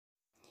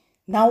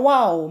Now,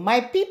 wow,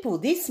 my people,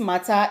 this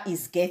matter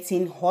is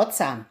getting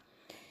hotter.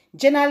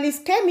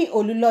 Journalist Kemi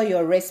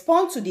Olunloyo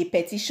responds to the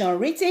petition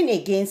written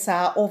against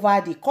her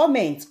over the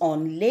comments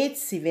on late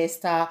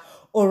Sylvester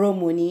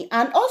Oromoni,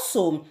 and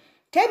also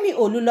Kemi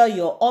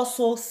Olunloyo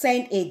also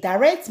sent a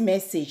direct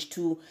message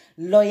to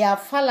lawyer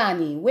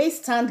Falani, wey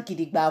stand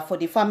gidigba for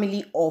the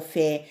family of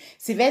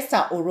Sylvester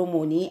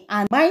Oromoni.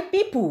 And my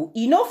people,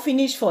 e no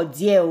finish for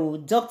there o.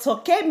 Dr.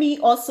 Kemi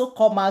also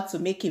come out to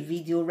make a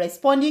video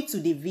responding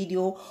to the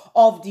video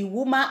of the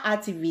woman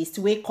activist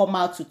wey come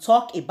out to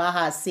talk about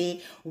her,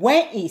 say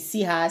when he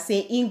see her,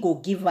 say he go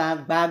give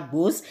her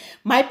gbagbos.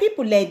 My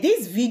people,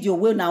 this video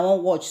wey una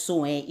wan watch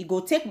so e go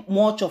take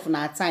much of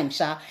una time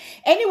sha.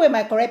 Anyway,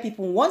 my correct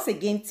people, once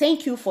again,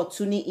 thank you for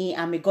tuning in,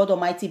 and may God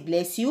Almighty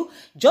bless you.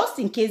 Just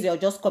in case you're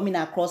just coming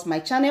across my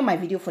channel, my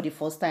video for the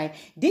first time,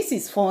 this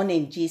is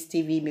Fun&Gist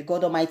TV. May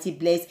God Almighty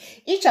bless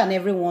each and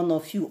every one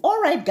of you.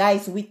 All right,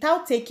 guys,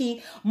 without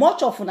taking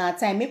much of our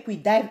time, make we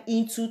dive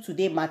into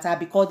today's matter,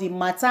 because the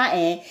matter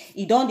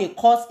it don dey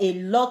cause a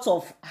lot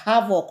of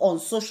havoc on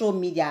social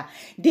media.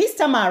 This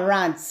time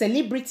around,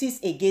 celebrities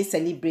against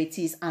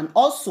celebrities and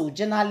also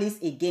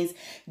journalists against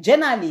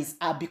journalists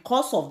are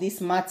because of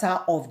this matter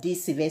of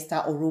this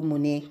Sylvester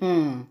Oromoni.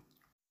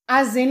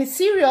 As in,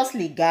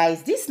 seriously,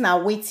 guys, this now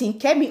wetin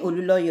Kemi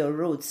Olunloyo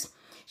wrote.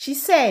 She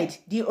said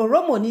the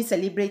Oromoni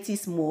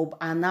celebrities mob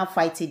are now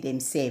fighting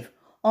themselves.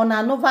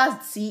 Una never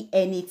see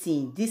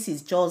anything. This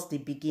is just the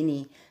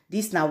beginning.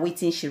 This now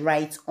wetin she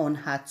writes on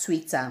her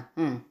Twitter.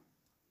 And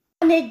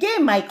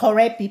again, my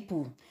correct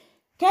people,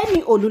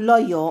 Kemi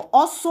Olunloyo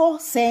also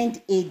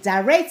sent a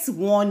direct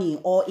warning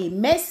or a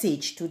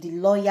message to the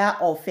lawyer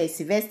of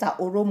Sylvester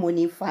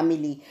Oromoni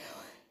family.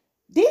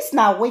 This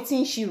now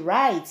wetin she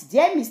writes.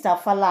 Dear Mr.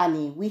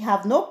 Falani, we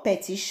have no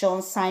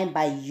petition signed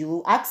by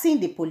you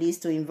asking the police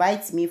to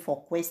invite me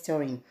for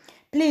questioning.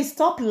 Please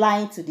stop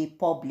lying to the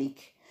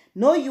public.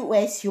 No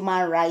US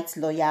human rights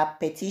lawyer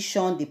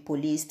petitioned the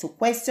police to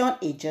question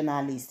a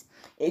journalist.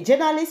 A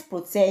journalist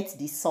protects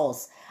the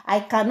source. I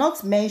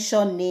cannot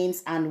mention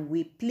names, and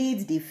we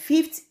plead the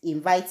fifth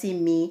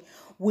inviting me.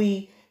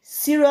 We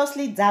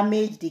seriously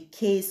damaged the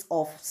case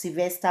of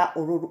Sylvester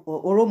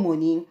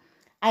Oromoni.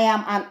 I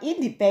am an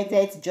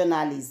independent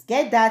journalist.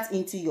 Get that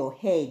into your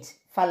head,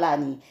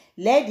 Falani.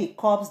 Let the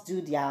cops do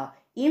their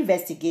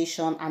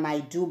investigation and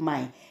I do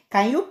mine.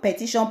 Can you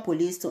petition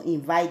police to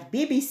invite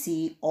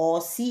BBC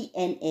or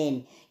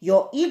CNN?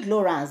 Your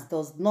ignorance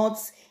does not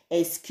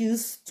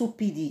excuse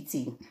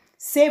stupidity.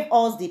 Save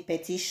us the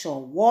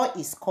petition. War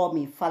is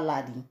coming,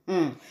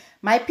 Falani.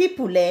 My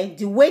people,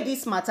 the way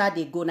this matter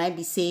they go, now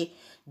be say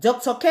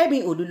Dr.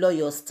 Kemi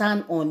Olunloyo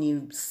stand on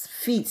his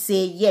feet,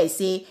 say yes,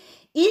 say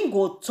he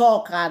go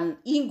talk and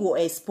he go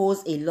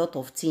expose a lot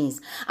of things.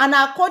 And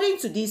according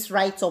to this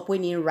write-up,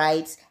 when he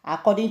writes,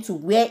 according to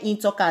where he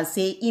talk and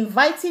say,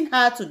 inviting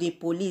her to the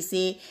police,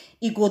 say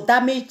he go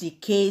damage the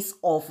case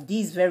of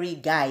this very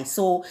guy.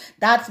 So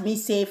that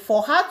means say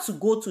for her to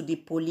go to the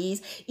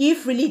police,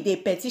 if really they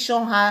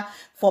petition her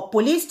for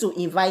police to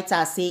invite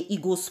her, say he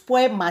go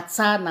spoil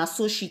matter. Na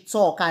so she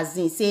talk, as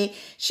in say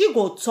she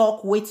go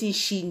talk wetin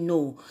she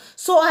know.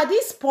 So at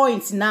this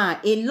point now,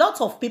 a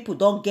lot of people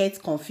don't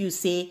get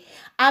confused, say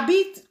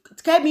abi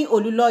Kemi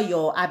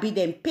Olunloyo, abi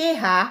dem pay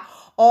her,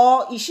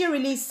 or is she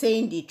really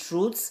saying the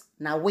truth?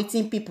 Now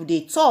waiting people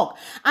they talk,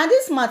 and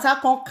this matter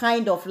can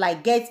kind of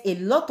like get a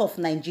lot of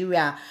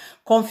Nigeria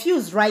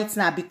confused right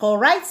now, because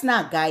right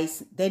now,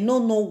 guys, they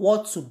don't know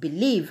what to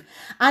believe.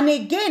 And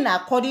again,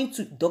 according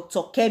to Dr.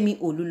 Kemi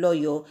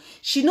Olunloyo,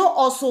 she no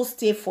also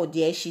stay for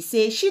there. She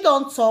say she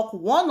don't talk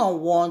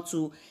one-on-one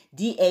to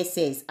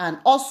DSS and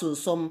also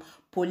some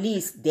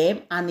police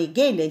them, and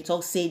again they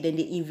talk say then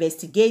they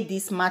investigate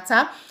this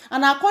matter.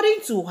 And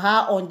according to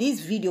her, on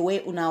this video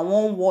where una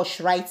won't watch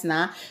right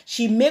now,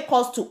 she make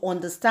us to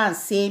understand,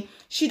 say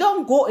she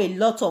don't go a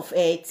lot of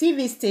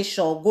TV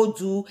station, go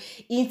do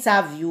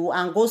interview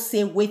and go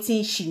say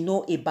wetin she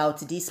know about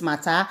this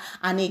matter.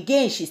 And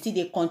again, she still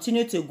they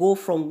continue to go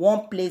from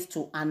one place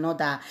to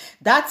another.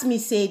 That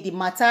means say the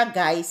matter,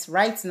 guys,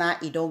 right now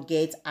it don't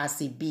get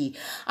as it be.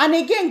 And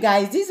again,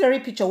 guys, this very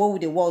picture where we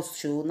the world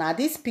show, now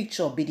this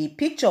picture be the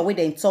picture where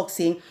they talk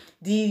saying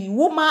the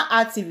woman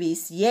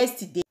activist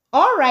yesterday.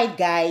 All right,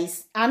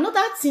 guys,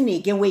 another thing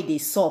again where they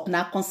sup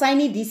now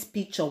concerning this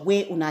picture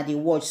where una dey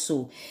watch.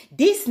 So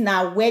this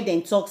now where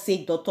they talk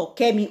say Dr.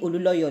 Kemi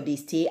Olunloyo they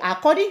stay.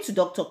 According to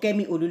Dr.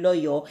 Kemi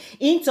Olunloyo,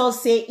 in talk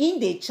say in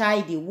the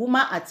child the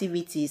woman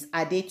activities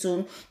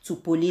Adetoun to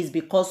police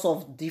because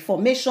of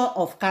deformation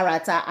of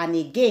character, and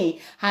again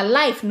her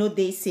life no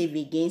dey safe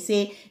again.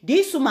 Say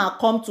this woman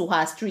come to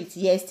her street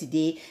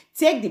yesterday,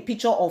 take the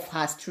picture of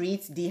her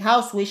street, the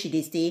house where she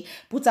dey stay,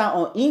 put her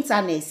on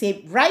internet,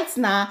 say right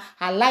now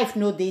her life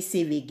no dey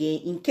safe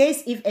again in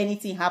case if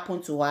anything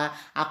happen to her.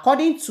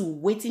 According to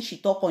wetin she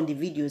talk on the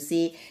video,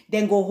 say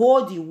then go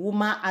hold the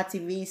woman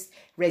activist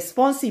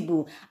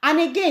responsible. And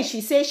again,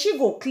 she say she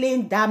go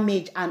claim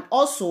damage, and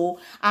also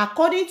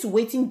according to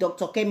wetin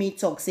Dr. Kemi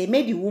talk, say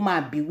make the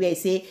woman beware,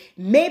 say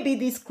maybe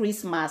this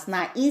Christmas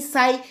now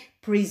inside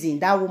prison,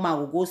 that woman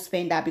will go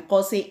spend that,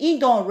 because he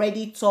don't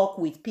already talk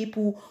with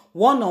people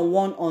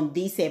one-on-one on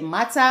this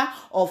matter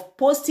of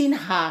posting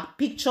her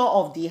picture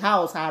of the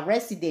house, her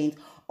residence,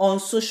 on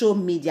social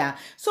media.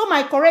 So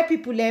my correct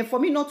people, for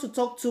me not to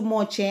talk too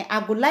much, I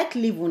would like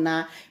leave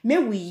una may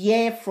we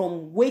hear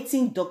from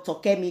waiting Dr.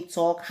 Kemi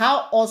talk,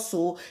 how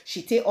also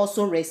she take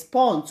also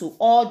respond to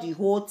all the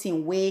whole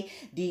thing where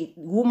the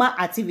woman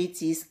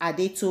activities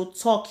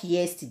Adetoun talk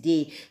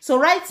yesterday. So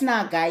right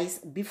now, guys,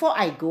 before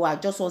I go, I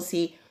just want to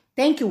say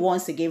thank you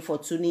once again for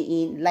tuning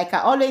in. Like I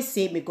always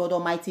say, may God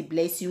Almighty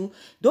bless you.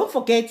 Don't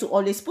forget to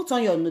always put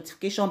on your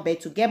notification bell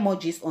to get more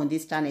gist on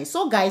this channel.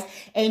 So guys,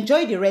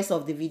 enjoy the rest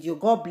of the video.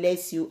 God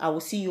bless you. I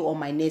will see you on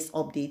my next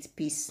update.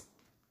 Peace.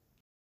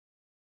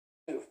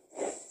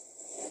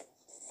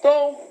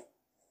 So,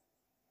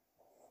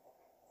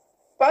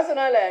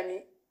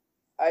 personally,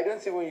 I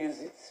don't even use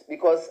it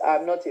because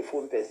I'm not a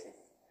phone person.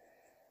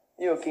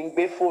 You know, King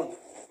Bay phone.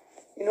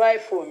 You know,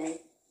 iPhone me.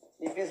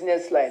 The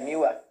business line mi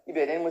wa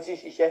ibẹ̀ ni mo ti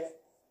ṣiṣẹ́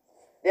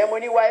then mo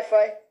ní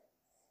wifi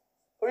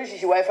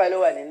oríṣiríṣi wifi ló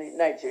wà ní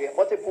Nigeria,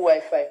 multiple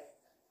wifi,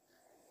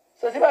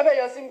 so tí bá fẹ́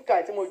yọ sim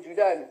card tí mo jù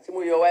dànù tí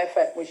mo yọ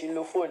wifi mo ṣì ń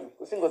lo fóònù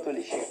kò sí nǹkan tó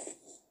lè ṣe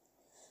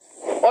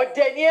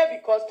ọ̀dẹ̀ ni ẹ́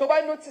because tó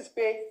bá notice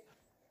pé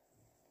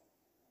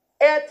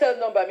Airtel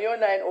number mi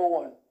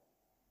 0901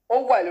 ó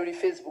wà lórí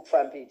Facebook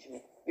fan page mi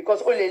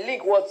because o lè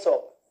link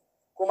WhatsApp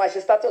kó máa ṣe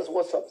status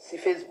WhatsApp sí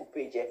Facebook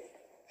page ẹ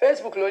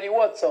Facebook ló ní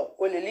WhatsApp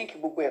o lè link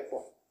gbogbo ẹ̀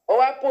pọ̀. O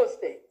wa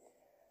post ẹ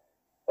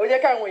o jẹ́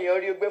káwọn èèyàn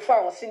rí o gbé fún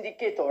àwọn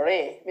syndicate ọ̀rẹ́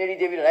ẹ Mary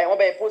David ọ̀la wọ́n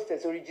bá yẹ post ẹ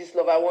sórí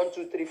Gistlover 1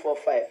 2 3 4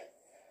 5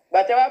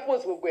 gbàtẹ́ wá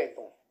post gbogbo ẹ̀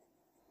tán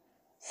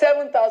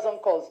 7,000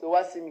 calls ló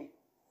wá sí mi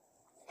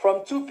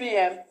from 2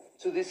 p.m.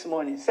 to this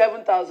morning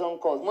 7,000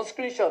 calls mo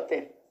screenshot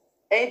ẹ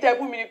ẹ̀yin tẹ́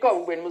bú mi ní kọ́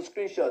gbogbo ẹ̀ ni mo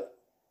screenshot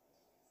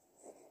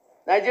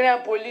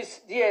Nigerian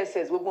police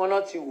DSS gbogbo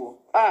ọ̀nà ti wò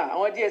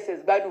àwọn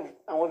DSS gbádùn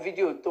àwọn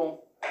fídíò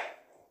tó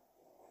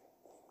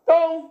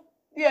ń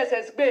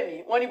DSS gbé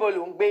mi wọ́n níbo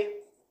ló ń gbé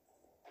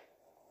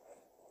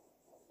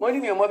mo ní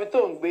mi ò mọ ibi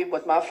tó ń gbé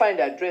but màá find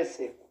address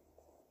ẹ̀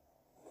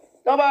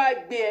lọ́ bá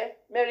gbé ẹ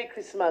Merry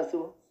Christmas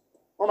o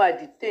wọ́n máa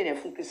detain ẹ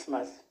fún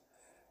Christmas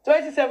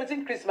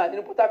 2017 Christmas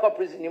nínú Port Harcourt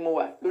prison ni mo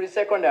wà lórí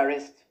second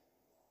arrest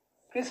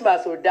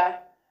Christmas ò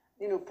dá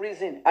nínú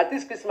prison at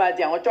least Christmas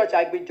di àwọn church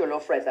agbé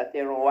jollof rice àti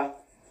ẹran wa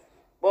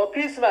but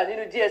Christmas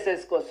nínú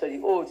DSS custody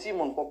o ò tí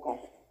mọ̀ nǹkan kan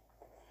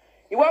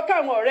ìwọ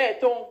káwọn ọ̀rẹ́ ẹ̀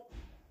tó ń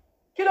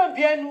kí ló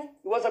bí ẹnu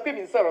ìwọ sọ pé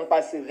mi ń sọ̀rọ̀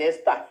nípa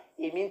Sylvester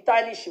èmi ń tá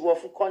ní ìṣìwọ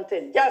fún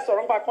content yá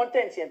sọ̀rọ̀ nípa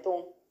content yẹn tó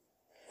ń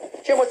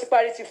ṣé mo ti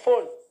parí ti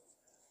phone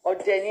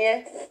ọ̀dẹ̀ ni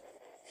ẹ́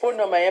phone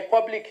number yẹn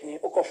public ni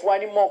o kàn fún wa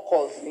ní more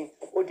calls ni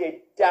ó dẹ̀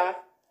dá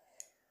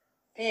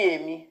pa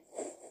mi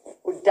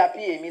ó dá pa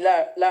mi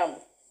láàmú.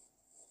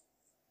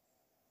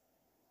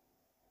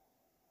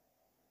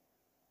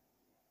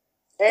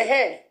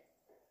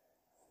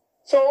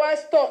 So wá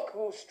stock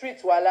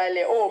street wà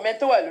lálẹ́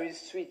mẹ́tò wà lórí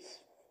street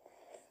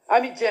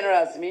army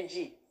generals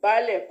méjì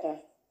baálẹ̀ kan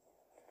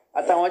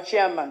àtàwọn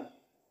chairman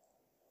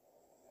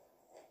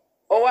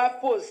ó wá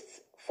post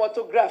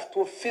photograph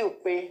tó feel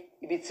pé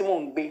ibi tí mò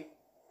ń gbé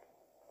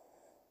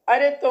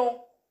Adetoun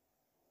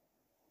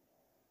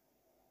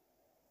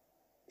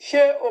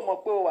ṣé o mọ̀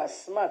pé o wà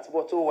smart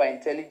but o wà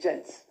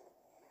intelligent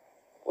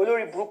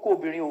olórí burúkú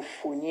obìnrin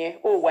òfò ni ẹ́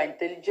o wà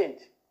intelligent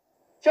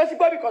ṣé o ti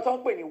gbọ́ bí kan tó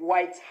ń pè ní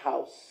White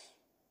House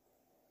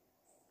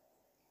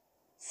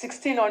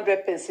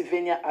 1600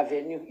 Pennsylvania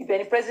Avenue ibẹ̀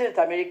ni President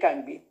America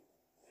ń gbé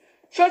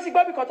ṣé o ti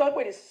gbọ́ bí kan tó ń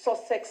pè ní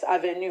Sussex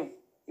Avenue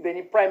ibẹ̀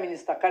ni Prime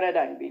Minister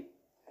Canada ń gbé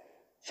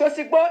ṣé o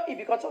ti gbọ́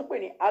ibì kan tó ń pè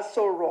ní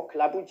Aso Rock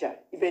l'Abuja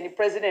ibẹ̀ ni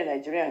President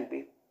Nigeria ń gbé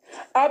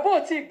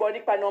àbó tí gbọ́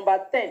nípa number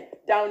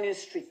 10 Downing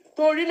Street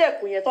tó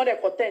orílẹ̀kùn yẹn tó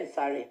dẹ̀kọ́ 10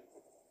 sáré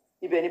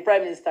ibẹ̀ ni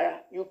Prime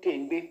Minister UK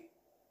ń gbé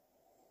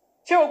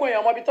ṣé gbogbo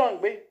èèyàn mọ ibi tó ń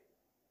gbé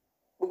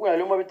gbogbo èèyàn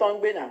ló mọ ibi tó ń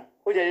gbé náà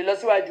ó jẹ́ lè lọ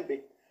síwájú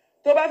bẹ́ẹ̀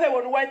tó bá fẹ́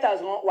wọnú White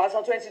House wọn wàá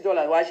san $20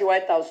 wàá ṣe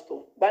White House tó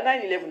gba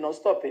 9/11 náà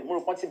stop ẹ̀ mo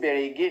rò pọ́n ti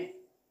bẹ̀rẹ̀ again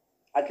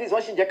at least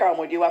wọ́n sì ń jẹ́ káwọn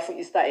ọmọdé wá fún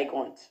Easter egg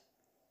hunt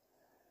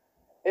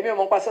èmi ò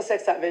mọ̀ pa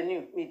Sussex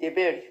Avenue mi dé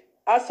bẹ̀rẹ̀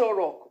Aso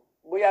Rock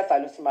bóyá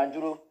àtàlù sì máa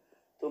dúró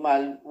tó máa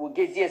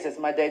wògé DSS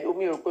máa da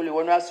omi rò pé ó lè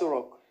wọnú Aso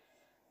Rock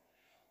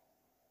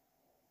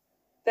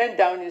 10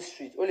 Downing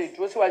Street ó lè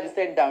dúró síwájú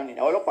 10 Downing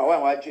àwọn ọlọ́pàá wà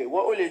níwájú ẹ̀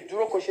wọ́n ó lè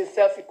dúró kó ṣe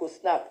selfie kó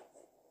snap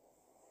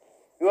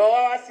ìwọ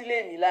wá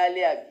sílé mi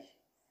lálẹ́ àbí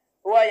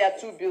ó wá ya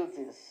 2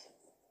 buildings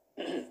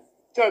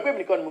tí o rò pé mi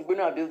nìkan ni mo gbé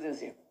náà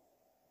buildings yẹn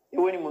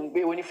èwo ni mo ń gbé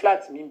èwo ni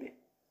flat mi ń bẹ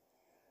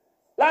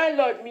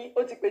landlord mi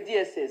ó ti pe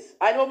DSS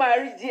àní ó máa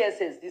rí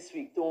DSS this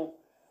week tó ń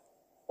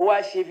ó wá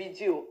ṣe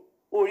fídíò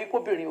orí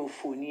kóbìnrin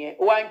òfò nìyẹn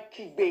ó wá ń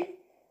kígbe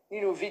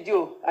nínú fídíò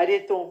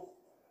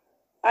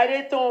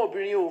Adetoun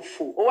obìnrin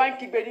òfò ó wá ń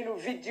kígbe nínú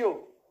fídíò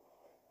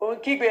ó ń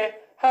kígbe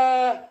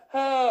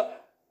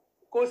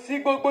kò sí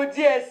gbogbo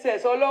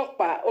DSS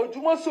ọlọ́pàá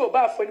ojúmọ́sọ̀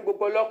bá fọ́ ní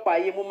gbogbo ọlọ́pàá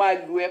yẹn mo máa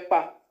lù ẹ́ pa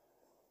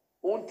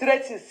òun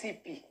tírẹ́tì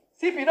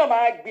CP náà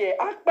máa gbé ẹ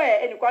apá ẹ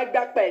ẹnìkan á gbé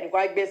apá ẹ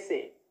ẹnìkan á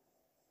gbẹ́sẹ̀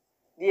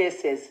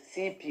DSS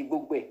CP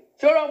gbogbo ẹ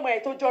ṣọ́rọ́ ọmọ ẹ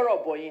tó jọ́rọ̀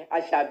bọ̀ yẹn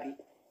Àṣàbí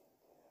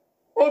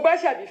ó gbá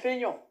ṣàbí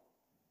fẹ́yàn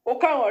ó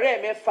káwọn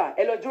ọ̀rẹ́ mẹ́fà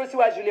ẹ lọ dúró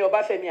síwájú ilé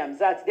Ọbáfẹ́mi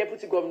Hamzat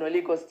deputy governor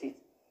Lagos State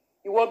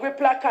ìwọ gbé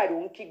placard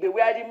òun kígbe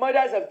we are the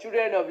mothers of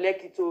children of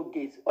Lekki Toll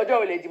Gate ọjọ́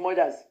wo lè di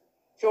mothers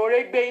ṣòro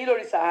gbé yín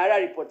lórí Sahara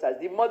Reporters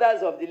the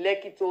mothers of the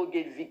Lekki Toll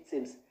Gate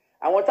victims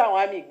àwọn táwọn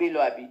àmì gbé lọ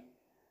àbí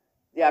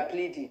they are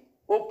pleading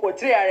ó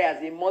portray her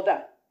as a mother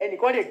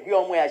ẹnìkan lè gbé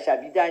ọmọ ẹ̀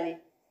Àṣàbí dání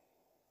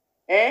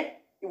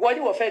ìwọ ni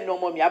wọ́n fẹ́ na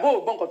ọmọ mi àbó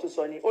ògbọ́n nǹkan tó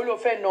sọ ni ó ló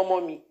fẹ́ na ọmọ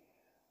mi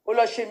ó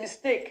lọ ṣe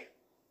mistake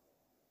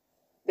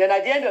then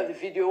at the end of the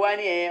video wá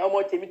ní ọmọ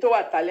tèmi tó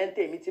wà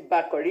talented mi ti bà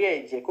career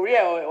ẹ̀ jẹ́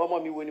career ọmọ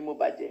mi wo ni mo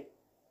bàjẹ́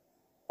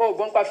ó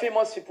gbọ́n pa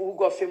famous people who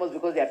got famous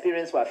because their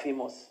parents were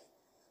famous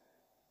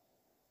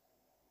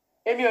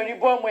èmi ò ní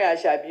bọ́ ọmọ ẹ̀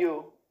Àṣàbí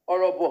o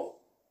ọ̀rọ̀ bọ̀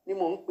ni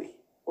mò ń pè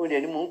òun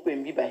dẹ̀ ni mò ń pè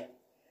ń bí báyìí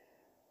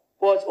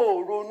but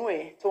ó ronú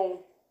ẹ̀ tó ń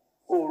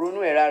ó ronú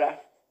ẹ̀ rárá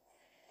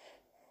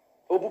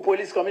ó bú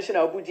police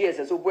commissioner ó bú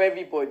DSS ó bú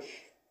everybody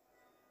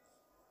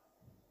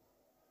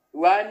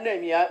wàá nà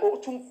mí ó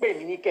tún pè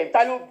mí ní Kẹ́mi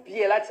ta ló bí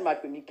ẹ láti máa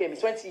pè mí Kẹ́mi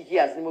 20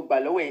 years ni mo gbà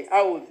lọ́wọ́ ẹ̀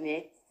how old ni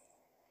ẹ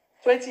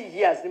 20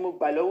 years ni mo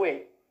gbà lọ́wọ́ ẹ̀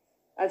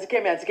àǹtí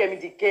Kẹ́mi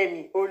di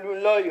Kemi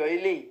Olunloyo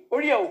eléyìí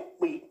orí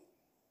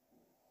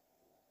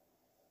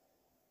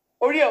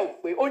ẹ̀ ò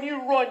pé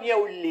onírọ́ ni ẹ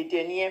ò lè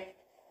dẹ̀ ni ẹ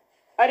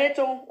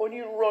Adetoun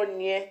onírọ́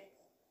ni ẹ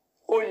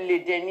ò lè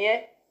dẹ̀ ni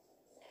ẹ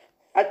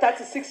at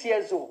 36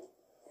 years old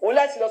òun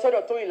láti lọ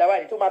sọ́dọ̀ Tóyìn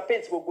Láwàní tó máa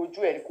paint gbogbo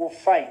ojú ẹ̀ kó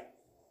fine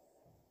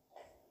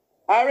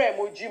àárẹ̀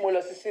mo jí mo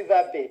lọ sí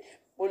silver bed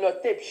mo lọ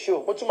tape show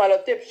mo tún máa lọ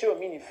tape show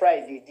mi ní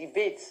Friday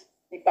debate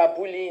nípa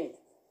bullying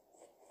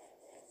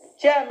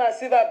chairman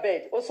silver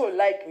bed also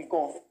like me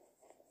gan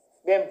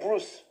then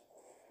Bruce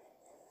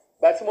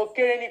gbàtí mo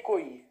kéré ní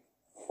Ìkòyí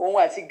òun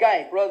àti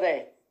guy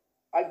brother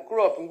I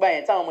grew up ngbà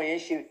yẹn táwọn ọmọ yẹn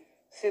ṣe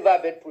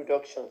silver bed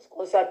productions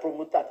concert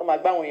promoter tó máa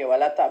gbá àwọn yẹn wá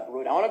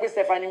látàbúrò àwọn ọlọ́gbẹ́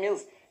Stephanie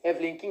Mills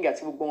Evelyn King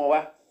àti gbogbo wọn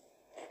wá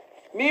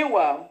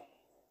meanwhile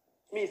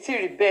me ti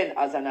rebel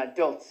as an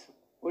adult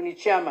oni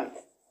chairman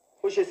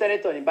ó ṣe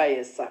senator ní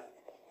Bayelsa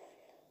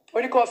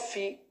ó ní kó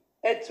fi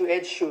head to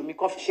head show mi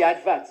kó fi ṣe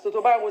advert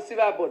tó bá wo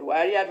silver board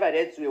wàá rí advert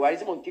head to head wàá rí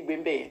tí mò ń kígbe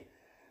ń bẹ̀ yẹn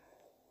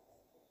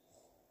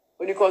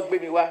ó ní kó gbé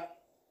mi wá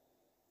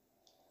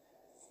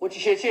mo ti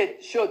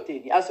ṣe show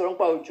tèmi asọ̀rọ̀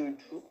nípa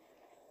Òjòdú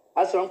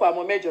asọ̀rọ̀ nípa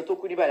ọmọ mẹ́jọ tó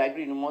kú ní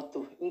Badagry nínú mọ́tò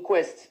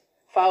inquest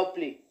foul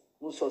play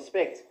mo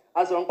suspect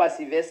asọ̀rọ̀ nípa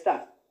Sylvester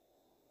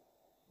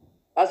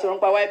asọ̀rọ̀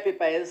nípa white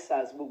paper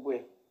answers gbogbo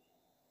ẹ̀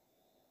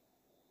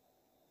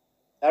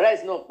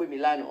arise náà pè mí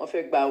lánàá wọ́n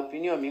fẹ́ gba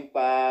opinion mi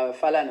pa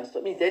Falana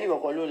stop mi ìtẹ́ni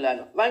kankan ló ń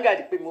lánàá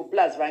Vanguard pé mo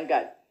blast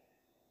Vanguard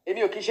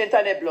èmi ò kí n ṣe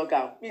internet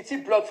blogger mi ti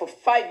blog for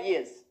 5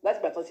 years láti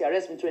gbà tán ti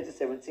arrest me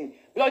 2017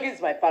 blogging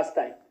is my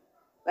pastime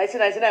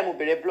 1999 mo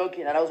bẹ̀rẹ̀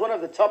blogging and I was one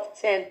of the top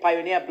 10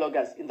 pioneer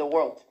bloggers in the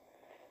world.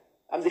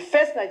 I'm the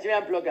first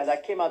Nigerian blogger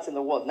that came out in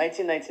the world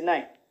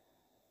 1999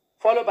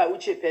 followed by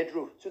Uche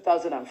Pedro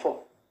 2004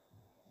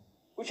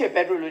 Uche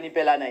Pedro ló ní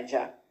Bella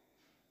Naija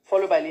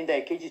followed by Linda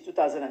Ekeji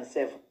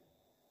 2007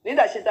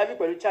 Linda ṣe interview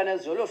pẹ̀lú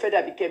channels ó lóun fẹ́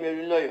dàbí Kemi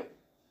Olunloyo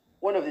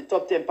one of the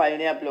top 10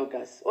 pioneer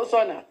bloggers ó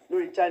sọ̀nà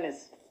lórí channels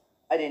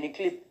adẹ̀ni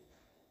clip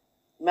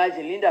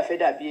imagine Linda fẹ́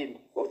dàbí èmi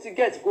ó ti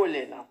get goal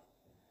ẹ̀ náà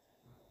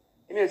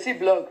èmi ò tí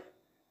blog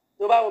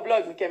tó bá wo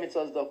blog mi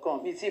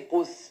kemitos.com mi ti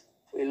post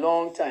for a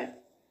long time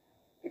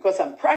because I'm